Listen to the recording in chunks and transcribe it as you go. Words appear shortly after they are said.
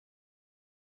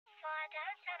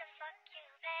done trying to fuck you,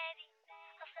 baby.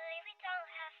 Hopefully we don't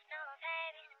have no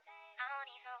babies. I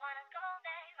don't even wanna go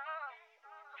back home.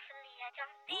 Hopefully I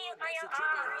don't be on your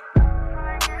own.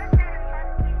 I done trying to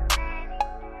fuck you, baby.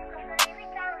 Hopefully we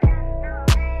don't have no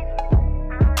babies.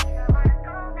 I don't even wanna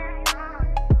go back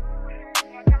home.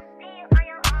 Hopefully I don't be on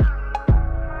your own.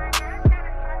 I done trying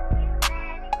to fuck you,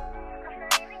 baby.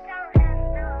 Hopefully we don't have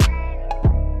no babies.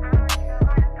 I don't even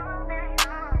wanna go back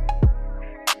home.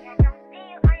 Hopefully I don't be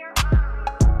on your own.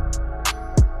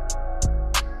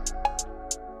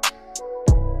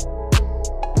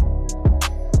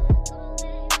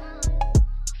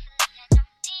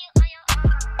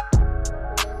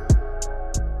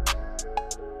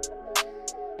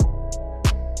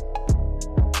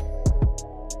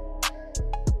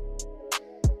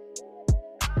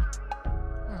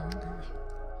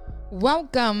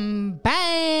 Welcome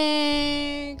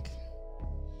back.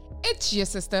 It's your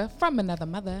sister from another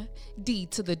mother, D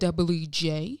to the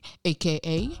WJ,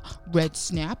 aka Red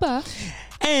Snapper.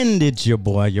 And it's your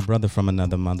boy, your brother from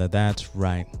another mother. That's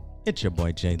right. It's your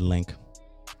boy, Jay Link.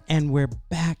 And we're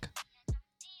back.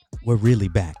 We're really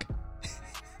back.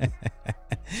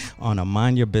 On a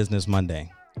Mind Your Business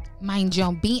Monday. Mind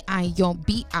your B.I., your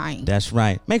B.I. That's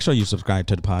right. Make sure you subscribe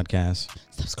to the podcast.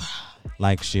 Subscribe.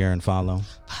 Like, share, and follow.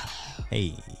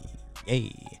 Hey.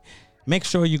 Make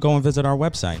sure you go and visit our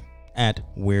website at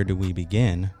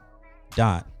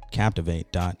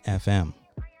wheredowebegin.captivate.fm.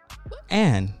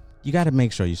 And you got to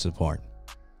make sure you support.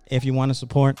 If you want to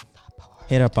support,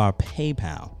 hit up our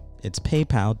PayPal. It's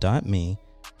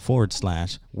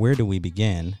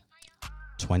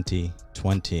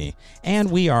paypal.me/wheredowebegin2020.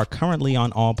 And we are currently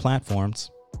on all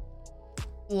platforms.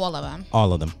 All of them.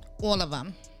 All of them. All of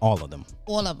them. All of them.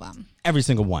 All of them. Every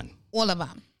single one. All of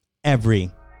them. Every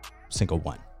single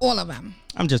one. All of them.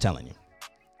 I'm just telling you.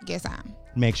 Guess I'm.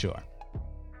 Make sure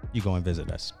you go and visit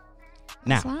us.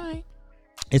 Now, That's right.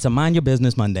 it's a Mind Your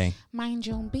Business Monday. Mind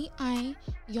your B.I.,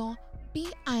 your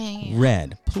B.I.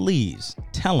 Red, please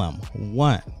tell them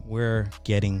what we're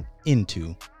getting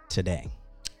into today.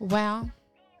 Well,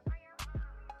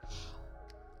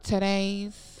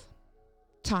 today's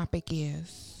topic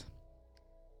is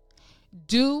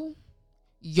do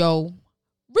your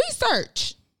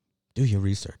research. Do your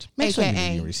research. Make sure you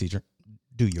AKA do your research.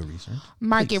 Do your research.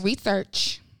 Market Please.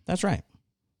 research. That's right.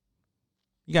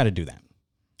 You got to do that.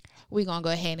 We're going to go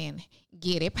ahead and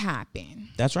get it popping.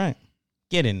 That's right.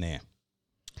 Get in there.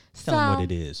 Tell them what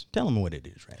it is. Tell them what it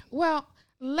is, right? Well,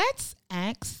 let's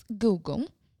ask Google,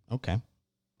 Okay.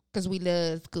 because we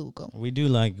love Google. We do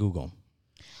like Google.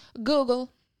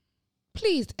 Google,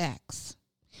 please ask,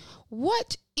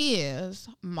 what is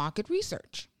market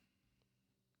research?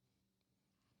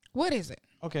 What is it?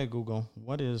 Okay, Google.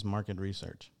 What is market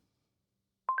research?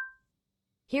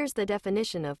 Here's the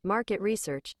definition of market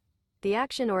research: the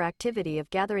action or activity of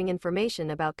gathering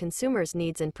information about consumers'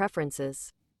 needs and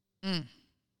preferences. There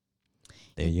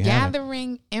you have it.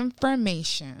 Gathering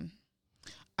information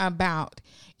about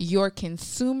your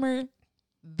consumer,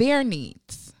 their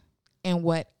needs, and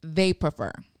what they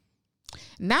prefer.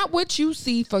 Not what you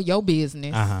see for your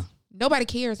business. Nobody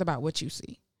cares about what you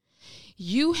see.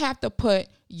 You have to put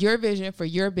your vision for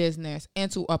your business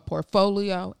into a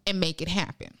portfolio and make it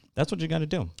happen. That's what you got to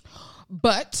do.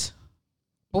 But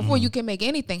before you can make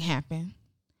anything happen,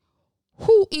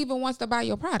 who even wants to buy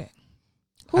your product?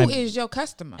 Who is your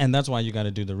customer? And that's why you got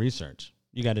to do the research.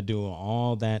 You got to do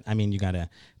all that. I mean, you got to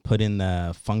put in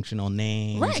the functional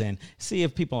names and see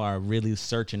if people are really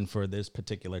searching for this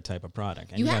particular type of product.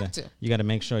 And you have to. You got to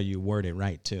make sure you word it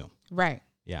right too. Right.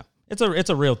 Yeah. It's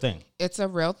a real thing. It's a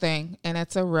real thing, and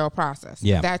it's a real process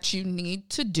that you need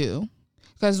to do,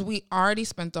 because we already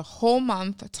spent a whole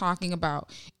month talking about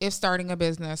if starting a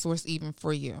business was even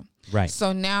for you. Right.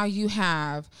 So now you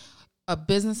have a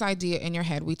business idea in your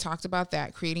head. We talked about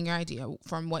that, creating your idea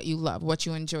from what you love, what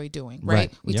you enjoy doing,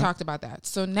 right? We talked about that.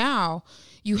 So now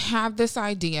you have this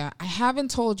idea. I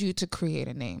haven't told you to create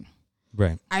a name.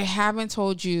 Right. I haven't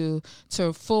told you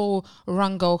to full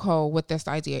run go ho with this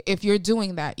idea. If you're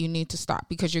doing that, you need to stop,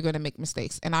 because you're going to make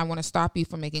mistakes. And I want to stop you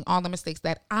from making all the mistakes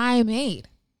that I made.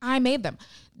 I made them.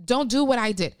 Don't do what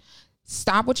I did.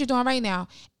 Stop what you're doing right now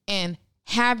and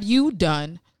have you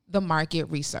done the market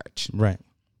research. Right.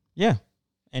 Yeah.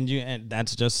 And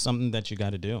that's just something that you got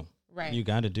to do. Right. You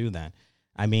got to do that.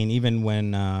 I mean, even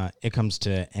when it comes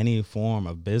to any form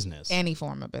of business. Any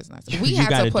form of business. We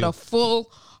had to put a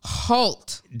full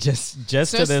halt just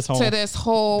to this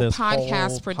whole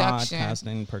podcast production.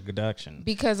 Podcasting production.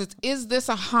 Because is this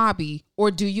a hobby,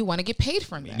 or do you want to get paid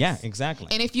from this? Yeah, exactly.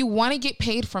 And if you want to get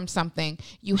paid from something,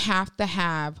 you have to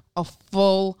have a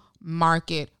full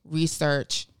market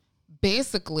research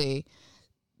basically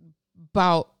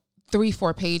about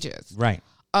 3-4 pages Right.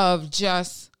 of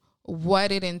just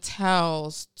what it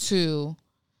entails to,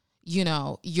 you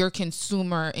know, your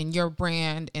consumer and your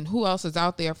brand and who else is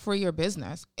out there for your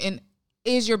business. And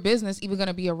is your business even going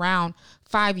to be around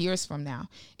 5 years from now?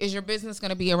 Is your business going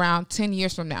to be around 10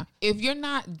 years from now? If you're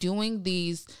not doing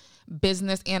these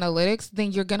business analytics,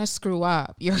 then you're going to screw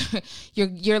up.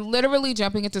 You're literally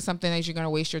jumping into something that you're going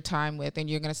to waste your time with, and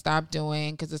you're going to stop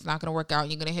doing because it's not going to work out.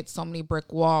 You're going to hit so many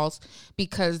brick walls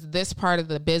because this part of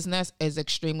the business is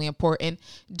extremely important.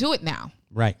 Do it now.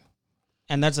 Right.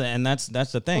 And that's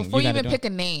the thing. Before you even pick a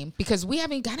name, because we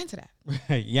haven't got into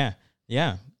that. Yeah.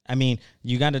 Yeah. I mean,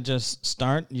 you got to just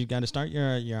start. You got to start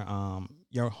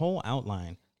your whole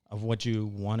outline of what you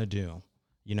want to do.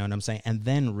 You know what I'm saying? And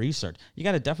then research. You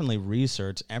got to definitely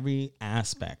research every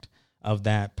aspect of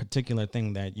that particular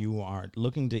thing that you are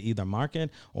looking to either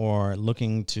market or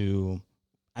looking to.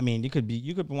 I mean, you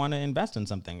could want to invest in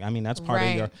something. I mean, that's part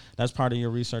of your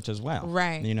research as well.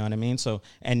 Right. You know what I mean? So,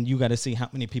 and you got to see how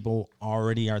many people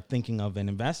already are thinking of and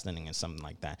investing in something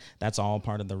like that. That's all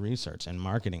part of the research and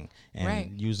marketing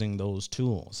and using those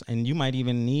tools. And you might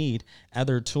even need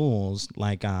other tools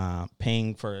like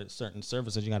paying for certain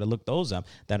services. You got to look those up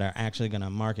that are actually going to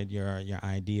market your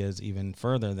ideas even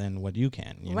further than what you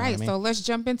can. You know what I mean? So let's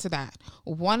jump into that.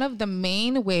 One of the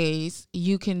main ways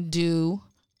you can do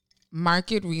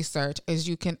market research is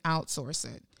you can outsource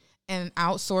it. And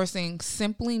outsourcing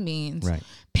simply means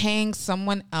paying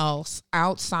someone else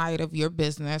outside of your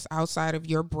business, outside of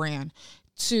your brand,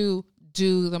 to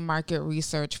do the market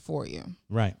research for you.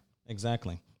 Right.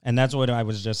 Exactly. And that's what I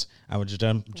was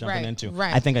jumping into.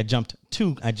 Right. I think I jumped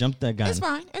the gun.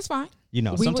 It's fine. You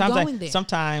know,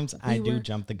 sometimes I do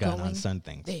jump the gun on some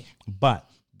things. But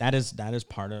that is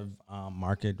part of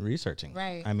market researching.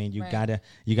 Right. I mean, you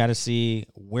gotta see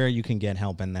where you can get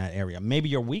help in that area. Maybe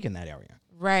you're weak in that area.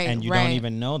 Right. And you don't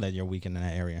even know that you're weak in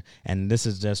that area. And this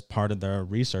is just part of the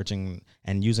researching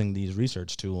and using these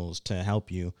research tools to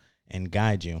help you and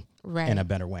guide you in a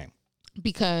better way.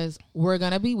 Because we're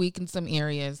going to be weak in some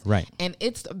areas. Right. And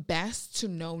it's best to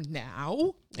know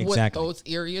now what those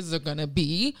areas are going to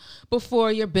be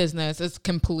before your business is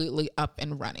completely up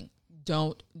and running.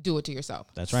 Don't do it to yourself.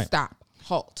 That's right. Stop.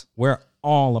 Halt. We're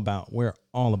all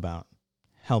about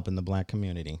helping the Black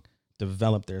community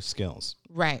develop their skills.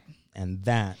 Right. And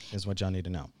that is what y'all need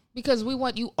to know. Because we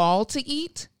want you all to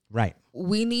eat. Right.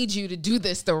 We need you to do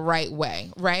this the right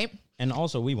way. Right. And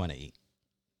also we want to eat.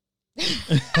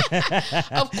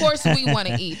 Of course we want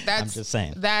to eat. I'm just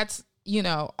saying. That's,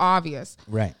 obvious.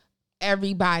 Right.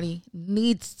 Everybody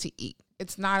needs to eat.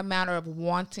 It's not a matter of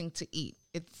wanting to eat.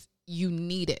 It's you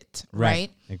need it,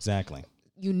 right? Exactly.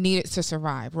 You need it to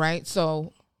survive, right?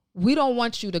 So we don't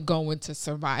want you to go into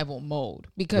survival mode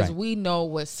because we know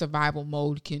what survival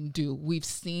mode can do. We've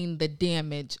seen the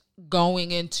damage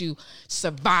going into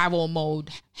survival mode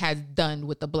has done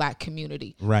with the Black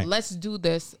community. Right. Let's do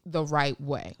this the right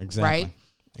way, exactly. right?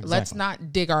 Exactly. Let's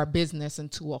not dig our business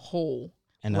into a hole,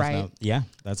 and that's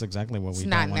that's exactly what we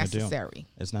don't want to do. It's not necessary.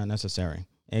 It's not necessary.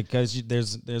 Because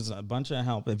there's a bunch of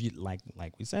help. If you like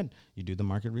we said, you do the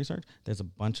market research, there's a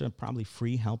bunch of probably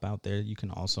free help out there you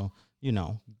can also,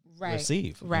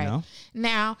 receive. Right. You know?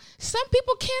 Now, some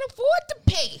people can't afford to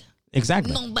pay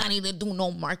nobody to do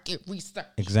no market research.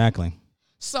 Exactly.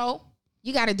 So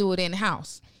you got to do it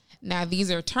in-house. Now,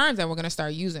 these are terms that we're going to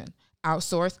start using.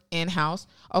 Outsource, in-house.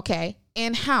 Okay,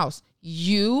 in-house.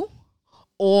 You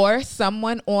or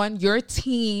someone on your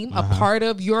team, a part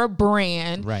of your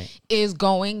brand, is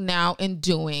going now and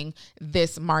doing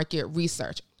this market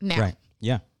research. Now, right.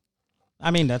 Yeah.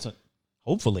 I mean, that's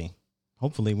hopefully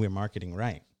we're marketing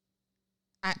right.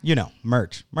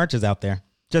 Merch. Merch is out there.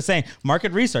 Just saying,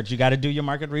 market research. You got to do your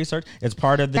market research. It's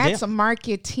part of the That's a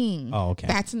marketing. Oh, okay.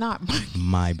 That's not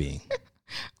my being.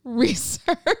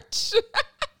 Research.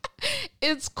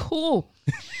 It's cool.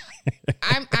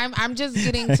 I'm just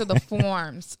getting to the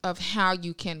forms of how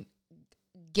you can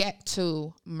get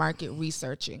to market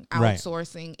researching,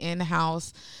 outsourcing,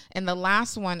 in-house. And the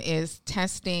last one is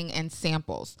testing and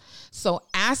samples. So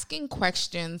asking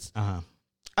questions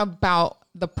about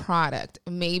the product.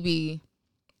 Maybe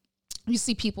you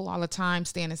see people all the time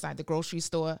stand inside the grocery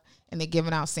store and they're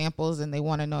giving out samples and they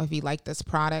want to know if you like this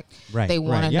product. Right. They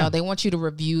want to know. They want you to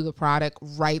review the product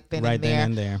right then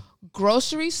and there.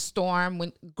 Grocery stores,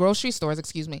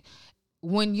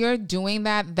 when you're doing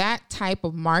that type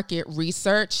of market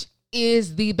research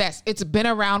is the best. It's been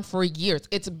around for years.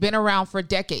 It's been around for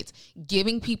decades.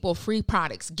 Giving people free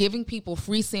products, giving people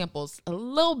free samples, a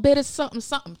little bit of something.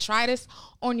 Try this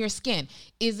on your skin.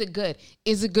 Is it good?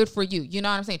 Is it good for you? You know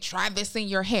what I'm saying? Try this in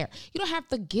your hair. You don't have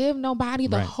to give nobody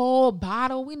the whole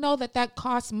bottle. We know that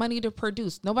costs money to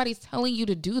produce. Nobody's telling you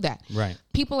to do that. Right.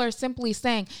 People are simply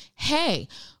saying, hey,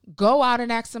 go out and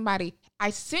ask somebody, I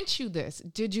sent you this.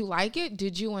 Did you like it?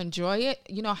 Did you enjoy it?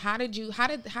 You know, how did you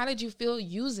feel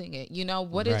using it? You know,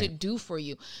 what did it do for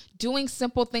you? Doing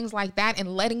simple things like that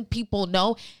and letting people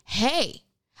know, hey,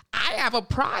 I have a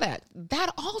product.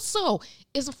 That also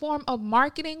is a form of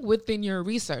marketing within your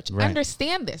research. Right.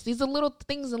 Understand this. These are little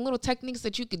things and little techniques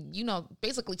that you could, you know,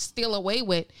 basically steal away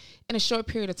with in a short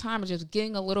period of time, of just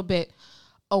getting a little bit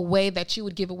away that you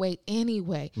would give away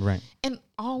anyway. Right. And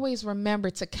always remember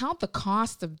to count the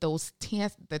cost of those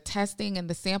the testing and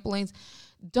the samplings.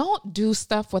 Don't do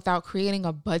stuff without creating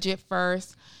a budget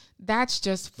first. That's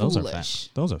just foolish.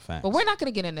 Those are facts. But we're not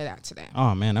going to get into that today.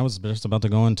 Oh man, I was just about to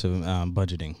go into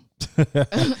budgeting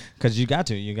because you got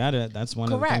to. That's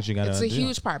one of the things you got to do. It's a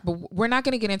huge part, but we're not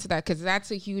going to get into that because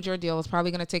that's a huge ordeal. It's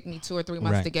probably going to take me 2 or 3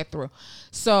 months to get through.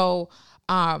 So,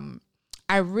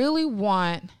 I really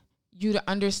want you to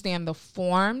understand the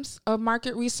forms of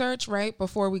market research, right?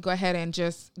 Before we go ahead and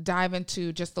just dive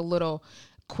into just a little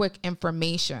quick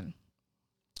information.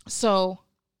 So,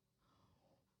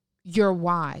 your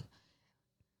why.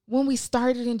 When we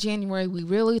started in January, we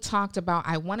really talked about,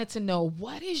 I wanted to know,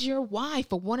 what is your why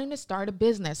for wanting to start a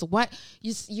business? What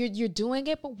you're doing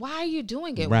it, but why are you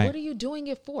doing it? Right. What are you doing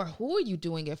it for? Who are you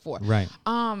doing it for? Right.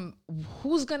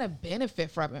 Who's going to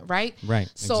benefit from it? Right. Right.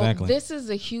 So exactly. This is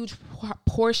a huge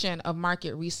portion of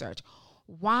market research.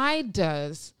 Why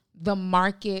does the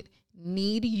market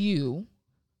need you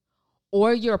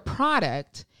or your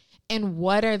product, and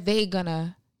what are they going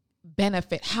to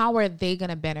benefit? How are they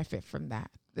going to benefit from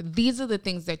that? These are the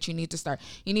things that you need to start.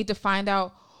 You need to find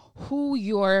out who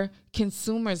your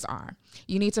consumers are.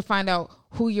 You need to find out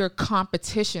who your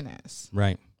competition is.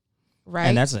 Right. Right.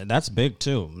 And that's big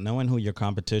too. Knowing who your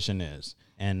competition is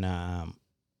and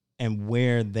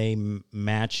where they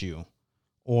match you,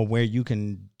 or where you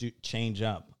can change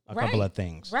up a couple of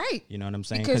things. Right. You know what I'm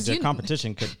saying? Because your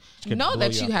competition could know blow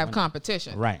that you up. have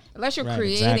competition. Right. Unless you're Right,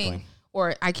 creating, exactly.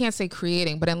 or I can't say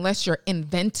creating, but unless you're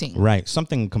inventing. Right.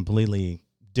 Something completely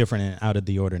different and out of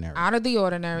the ordinary. Out of the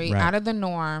ordinary, Right. out of the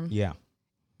norm. Yeah.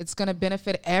 It's going to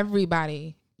benefit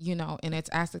everybody, you know, in its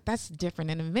aspect. That's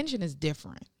different. An invention is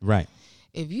different. Right.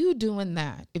 If you doing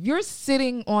that, if you're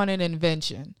sitting on an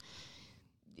invention,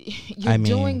 you're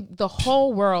doing the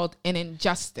whole world an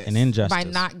injustice by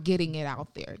not getting it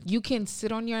out there. You can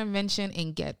sit on your invention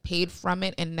and get paid from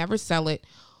it and never sell it.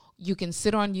 You can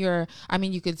sit on you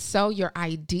could sell your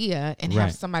idea and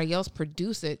have somebody else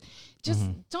produce it. Just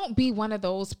don't be one of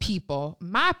those people,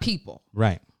 my people,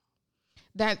 right,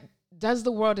 that does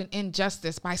the world an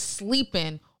injustice by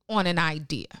sleeping on an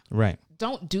idea. Right.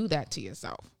 Don't do that to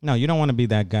yourself. No, you don't want to be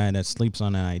that guy that sleeps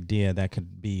on an idea that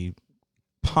could be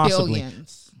possibly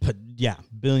billions. But yeah,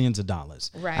 billions of dollars.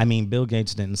 Right. I mean, Bill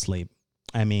Gates didn't sleep.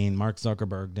 I mean, Mark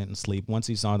Zuckerberg didn't sleep once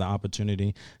he saw the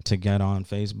opportunity to get on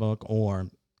Facebook or,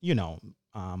 you know,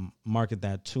 market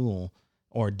that tool,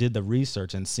 or did the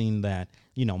research and seen that,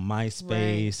 you know,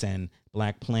 MySpace and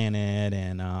Black Planet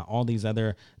and all these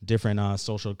other different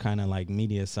social kind of like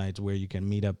media sites where you can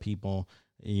meet up people,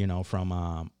 you know,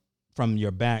 from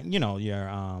your back, you know, your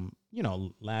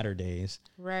latter days.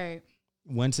 Right.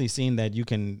 Once he's seen that you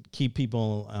can keep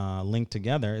people linked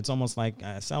together, it's almost like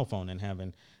a cell phone and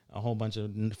having a whole bunch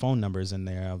of phone numbers in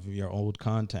there of your old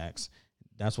contacts.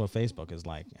 That's what Facebook is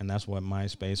like, and that's what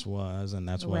MySpace was, and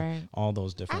that's what all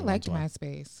those different. I liked ones were.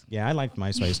 MySpace. Yeah, I liked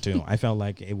MySpace too. I felt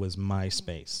like it was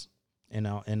MySpace in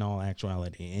all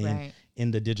actuality, in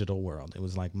the digital world. It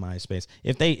was like MySpace.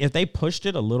 If they pushed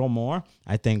it a little more,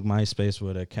 I think MySpace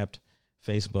would have kept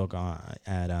Facebook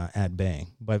at bay.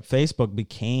 But Facebook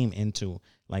became a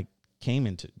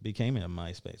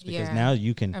MySpace because now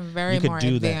you can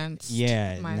do that.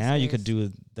 Yeah, MySpace. Now you could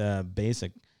do the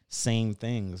basic same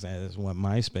things as what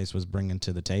MySpace was bringing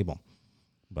to the table.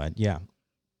 But yeah,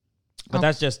 but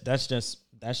that's just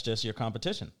your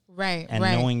competition, right? And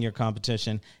knowing your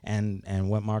competition and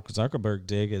what Mark Zuckerberg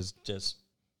did is just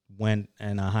went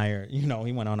and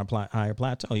he went on a higher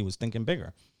plateau. He was thinking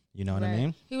bigger. You know what I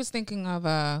mean? He was thinking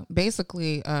of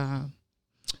basically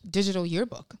digital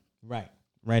yearbook. Right.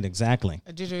 Exactly.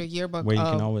 A digital yearbook where you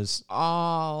can always see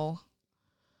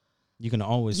your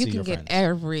friends. You can get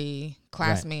every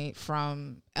classmate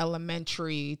from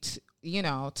elementary to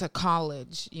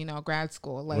college, grad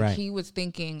school. Like he was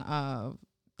thinking of,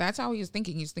 that's how he was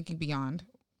thinking. He was thinking beyond.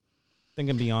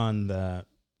 thinking beyond the,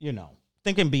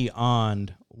 thinking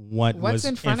beyond what's was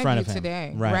in front of you him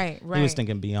today. Right. Right. He was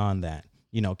thinking beyond that,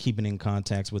 keeping in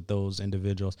contact with those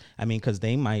individuals. I mean, because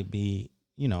they might be,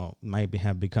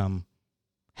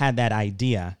 had that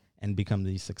idea and become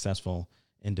these successful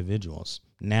individuals.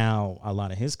 Now, a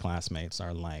lot of his classmates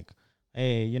are like,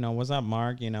 hey, what's up,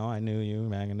 Mark? I knew you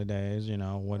back in the days.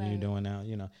 What are you doing now?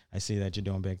 I see that you're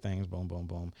doing big things. Boom, boom,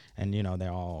 boom. And,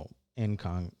 they're all in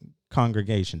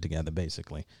congregation together,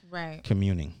 basically. Right.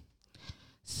 Communing.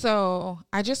 So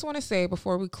I just want to say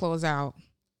before we close out,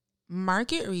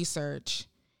 market research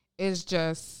is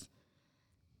just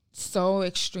so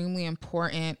extremely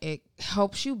important. It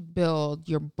helps you build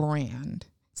your brand.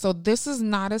 So this is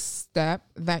not a step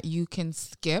that you can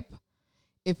skip.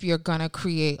 If you're going to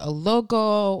create a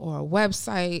logo or a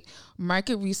website,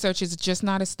 market research is just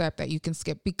not a step that you can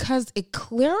skip because it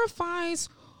clarifies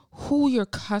who your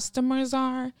customers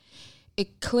are.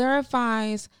 It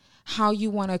clarifies how you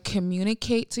want to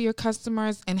communicate to your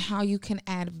customers and how you can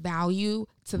add value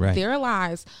to their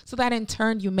lives so that in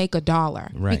turn you make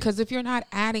 $1. Right. Because if you're not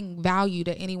adding value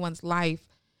to anyone's life,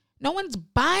 no one's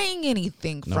buying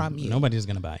anything from you. Nobody's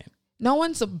going to buy it. No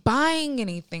one's buying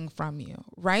anything from you,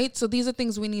 right? So these are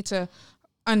things we need to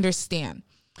understand.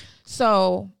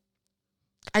 So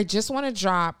I just want to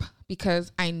drop,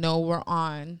 because I know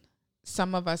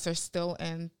some of us are still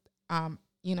in,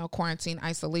 quarantine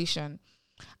isolation.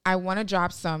 I want to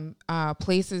drop some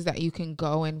places that you can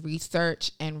go and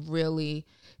research and really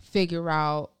figure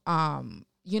out,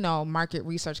 market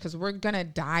research, because we're going to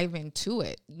dive into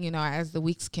it, as the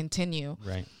weeks continue.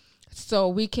 Right. So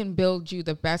we can build you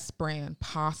the best brand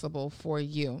possible for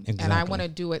you. Exactly. And I want to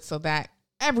do it so that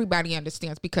everybody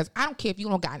understands, because I don't care if you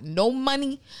don't got no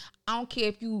money. I don't care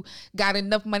if you got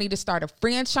enough money to start a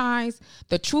franchise.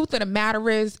 The truth of the matter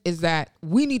is that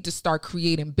we need to start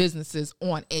creating businesses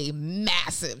on a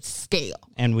massive scale.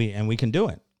 And we can do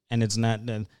it. And it's not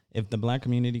that if the Black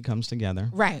community comes together,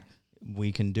 right,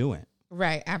 we can do it.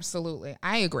 Right. Absolutely.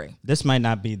 I agree. This might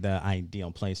not be the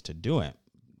ideal place to do it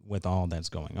with all that's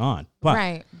going on. But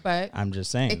right. But I'm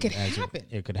just saying it could happen.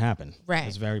 It could happen. Right.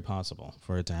 It's very possible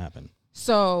for it to happen.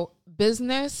 So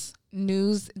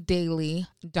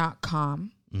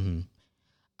businessnewsdaily.com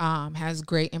has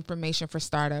great information for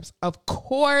startups. Of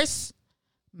course,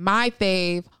 my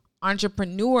fave,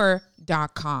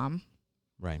 entrepreneur.com.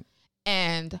 Right.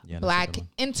 And Yeah,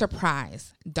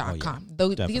 blackenterprise.com.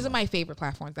 These are my favorite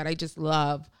platforms that I just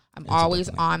love. I'm It's always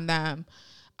definitely. on them,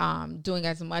 doing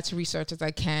as much research as I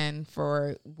can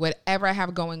for whatever I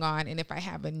have going on. And if I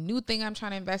have a new thing I'm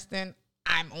trying to invest in,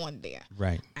 I'm on there.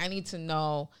 Right. I need to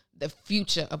know the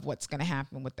future of what's going to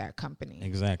happen with that company.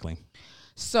 Exactly.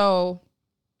 So,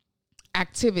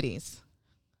 activities.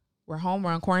 We're home.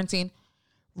 We're on quarantine.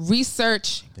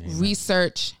 Research. What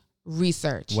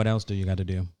else do you got to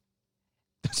do?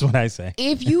 That's what I say.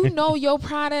 If you know your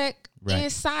product Right.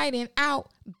 inside and out,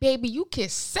 baby, you can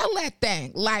sell that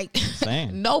thing like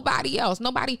Saying. nobody else.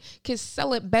 Nobody can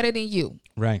sell it better than you.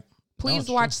 Right. Please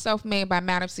No, watch it's Self-Made by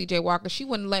Madam C.J. Walker. She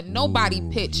wouldn't let nobody true.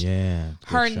 pitch Good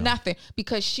her show. nothing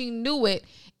because she knew it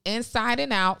inside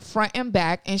and out, front and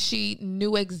back, and she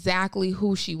knew exactly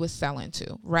who she was selling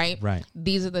to, right? Right.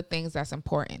 These are the things that's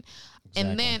important.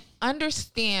 Exactly. And then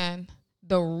understand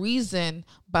the reason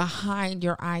behind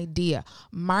your idea.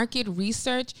 Market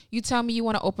research. You tell me you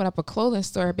want to open up a clothing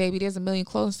store, baby. There's a million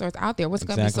clothing stores out there. What's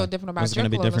going to be so different about What's your gonna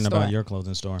be clothing different store? about your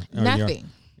clothing store? Or Nothing.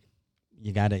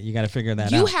 You gotta figure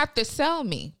that You out. have to sell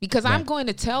me because I'm Right. going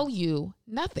to tell you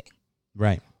nothing.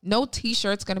 Right. No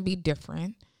t-shirt's going to be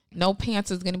different. No pants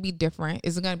is going to be different.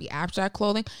 Is it going to be abstract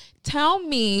clothing? Tell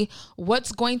me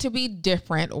what's going to be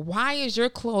different. Why is your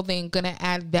clothing going to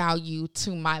add value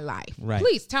to my life? Right.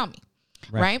 Please tell me.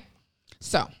 Right. Right?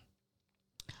 So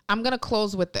I'm going to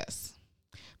close with this.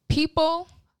 People,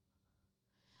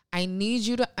 I need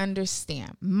you to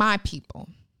understand, my people.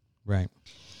 Right.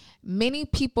 Many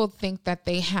people think that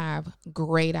they have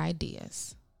great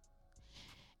ideas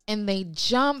and they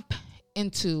jump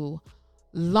into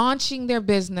launching their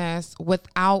business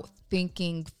without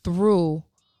thinking through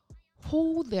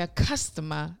who their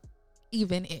customer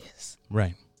even is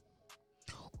Right.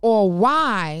 or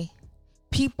why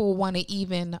people want to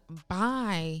even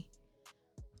buy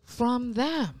from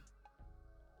them.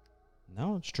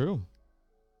 No, it's true.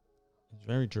 It's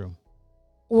very true.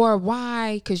 Or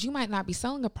why, because you might not be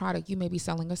selling a product, you may be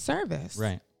selling a service.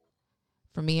 Right.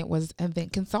 For me, it was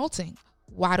event consulting.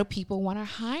 Why do people want to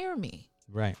hire me?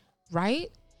 Right. Right?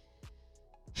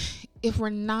 If we're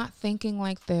not thinking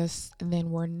like this,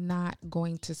 then we're not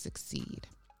going to succeed.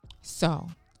 So,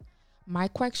 my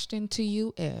question to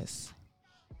you is,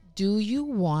 do you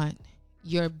want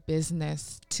your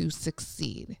business to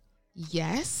succeed?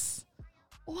 Yes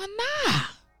or nah?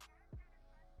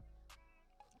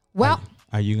 Well,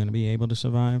 are you going to be able to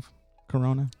survive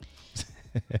Corona?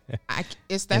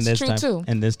 That's true too.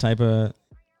 And this type of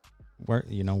work, work.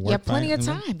 You have plenty of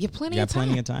time. You have plenty of time.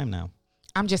 Plenty of time now.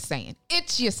 I'm just saying.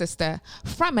 It's your sister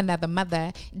from another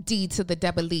mother, D to the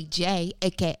double E J,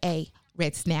 aka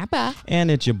Red Snapper.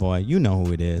 And it's your boy. You know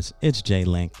who it is. It's J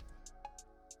Link.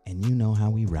 And you know how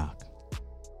we rock.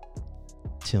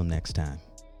 Till next time.